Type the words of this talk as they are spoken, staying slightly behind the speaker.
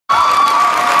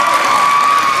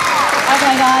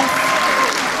Bye guys.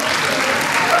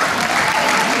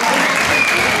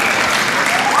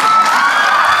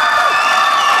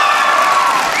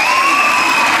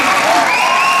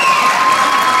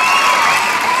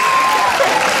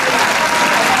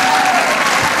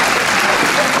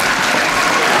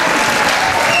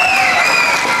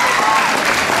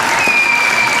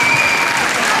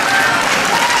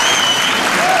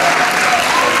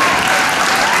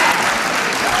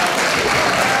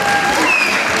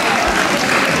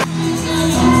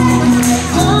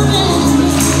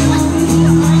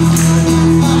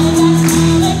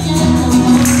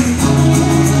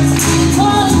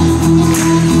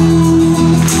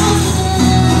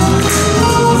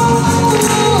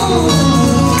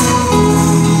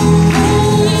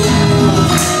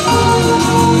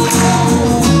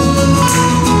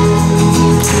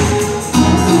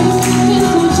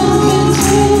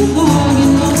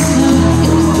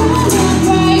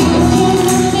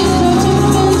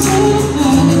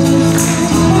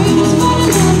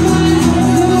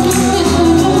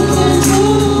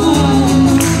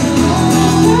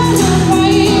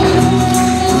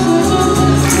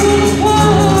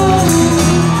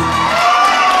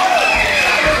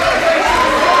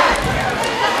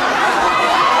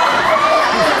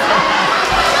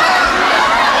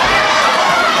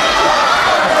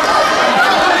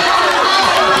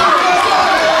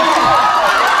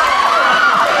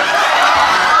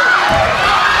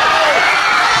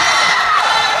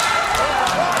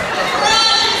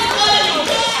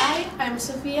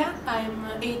 I'm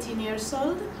 18 years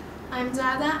old. I'm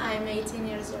Giada, I'm 18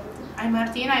 years old. I'm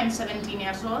Martina, I'm 17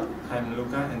 years old. I'm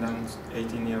Luca and I'm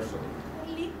 18 years old.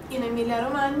 Forli in Emilia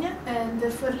Romagna, and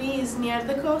Forli is near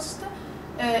the coast.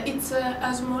 It's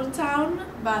a small town,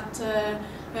 but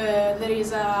there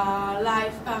is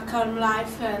a calm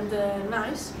life and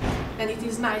nice, and it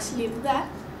is nice to live there.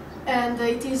 And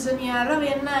it is near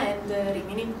Ravenna and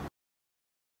Rimini.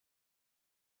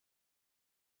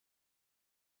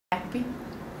 Happy?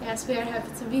 Yes, we are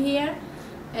happy to be here.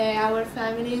 Our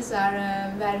families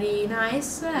are very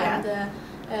nice, and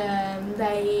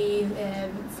they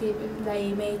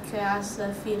make us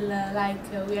feel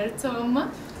like we are at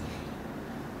home.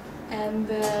 And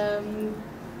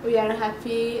we are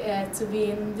happy to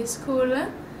be in this school.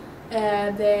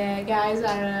 The guys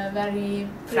are very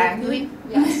friendly.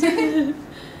 Yes.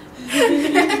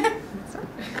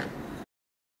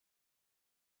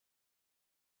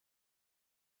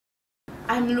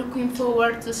 I'm looking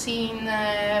forward to seeing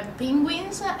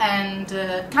penguins and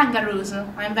kangaroos.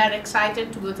 I'm very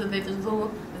excited to go to the zoo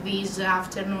this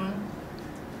afternoon.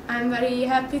 I'm very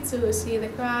happy to see the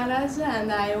koalas,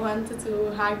 and I wanted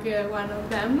to hug one of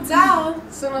them. Ciao,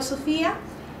 sono Sofia.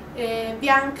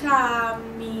 Bianca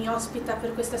mi ospita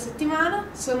per questa settimana.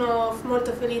 Sono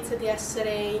molto felice di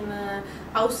essere in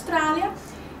Australia.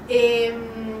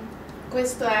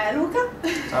 Questo è Luca.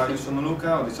 Ciao, io sono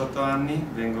Luca, ho 18 anni,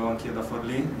 vengo anch'io da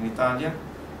Forlì, in Italia,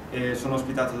 e sono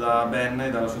ospitato da Ben e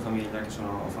dalla sua famiglia, che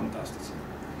sono fantastici.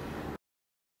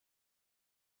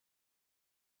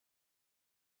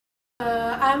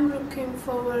 I'm looking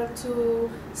forward to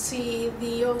see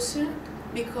the ocean,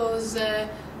 because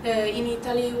in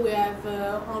Italy we have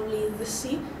only the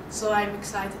sea, so I'm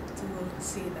excited to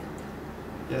see that.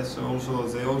 Yes, also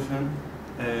the ocean.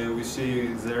 We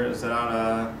see there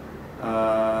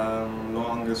are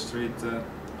long street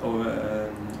all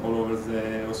over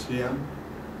the ocean,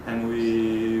 and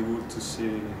we want to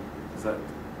see that.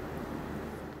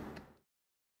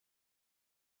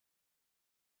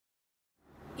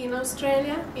 In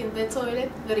Australia, in the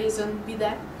toilet, there isn't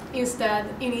bidet. Instead,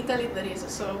 in Italy there is,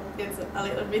 so it's a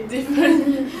little bit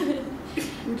different.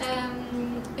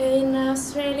 In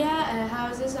Australia,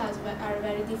 houses are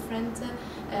very different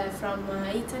from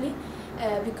Italy,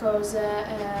 because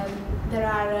there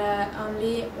are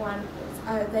only one.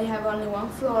 They have only one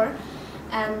floor,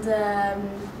 and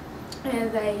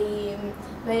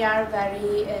they are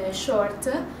very short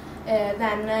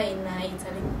than in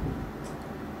Italy.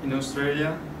 In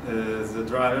Australia, the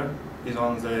driver is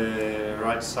on the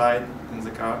right side in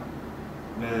the car,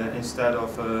 instead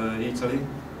of Italy,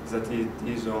 that it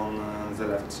is on the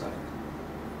left side.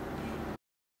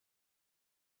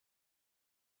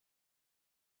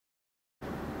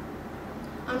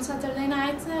 On Saturday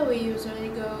night, we usually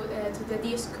go to the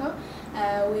disco.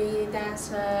 We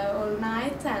dance all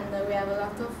night, and we have a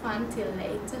lot of fun till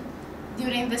late.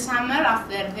 During the summer,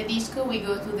 after the disco, we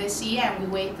go to the sea and we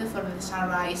wait for the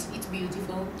sunrise. It's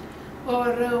beautiful.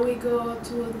 Or we go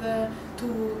to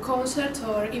concerts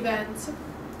or events.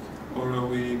 Or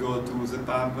we go to the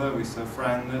pub with a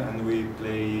friend and we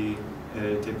play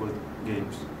table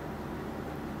games.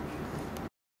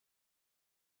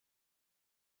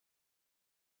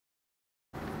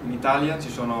 In Italia ci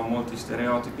sono molti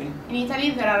stereotipi, In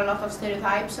Italy there are a lot of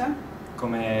stereotypes,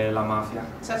 come la mafia,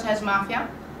 such as mafia,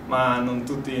 ma non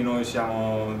tutti noi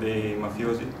siamo dei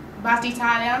mafiosi, but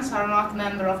Italians are not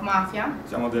member of mafia.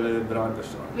 siamo delle brave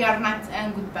persone. We are not a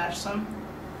good person.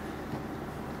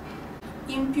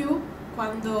 In più,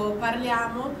 quando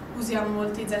parliamo, usiamo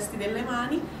molti gesti delle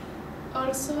mani.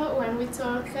 Also, when we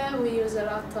talk, we use a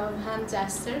lot of hand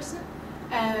gestures,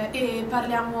 E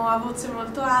parliamo a voce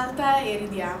molto alta e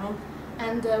ridiamo.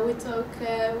 and we talk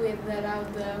with a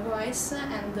loud voice,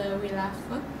 and we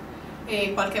laugh.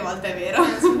 E qualche volta è vero.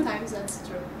 And sometimes that's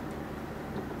true.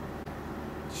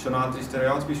 Ci sono altri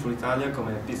stereotipi sull'Italia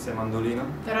come pizza e mandolino,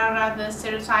 There are other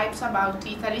stereotypes about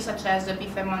Italy, such as the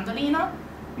beef and mandolino,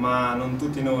 ma non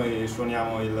tutti noi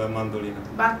suoniamo il mandolino.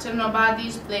 but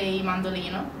nobody's play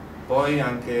mandolino. Poi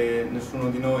anche nessuno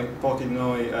di noi, pochi di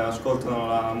noi ascoltano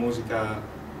la musica,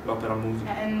 l'opera musica.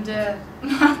 And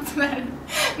not very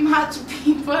much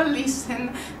people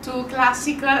listen to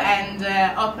classical and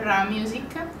opera music,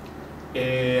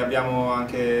 E abbiamo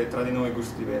anche tra di noi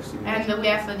gusti diversi. and we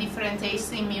have different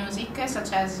tastes in music,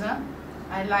 such as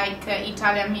I like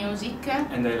Italian music,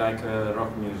 And I like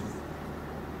rock music.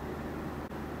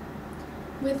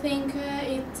 We think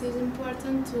it is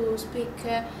important to speak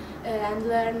and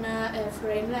learn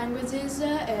foreign languages,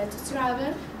 to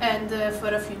travel. And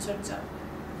for a future job.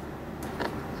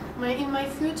 In my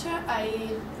future,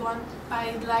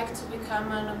 I'd like to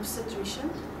become an obstetrician.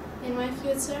 In my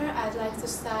future, I'd like to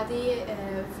study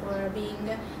for being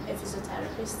a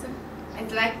physiotherapist.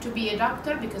 I'd like to be a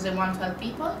doctor because I want to help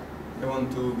people. I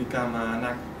want to become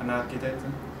an architect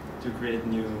to create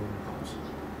new homes.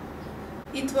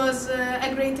 It was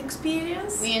a great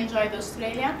experience. We enjoyed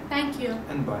Australia. Thank you.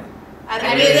 And bye.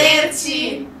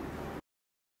 Arrivederci!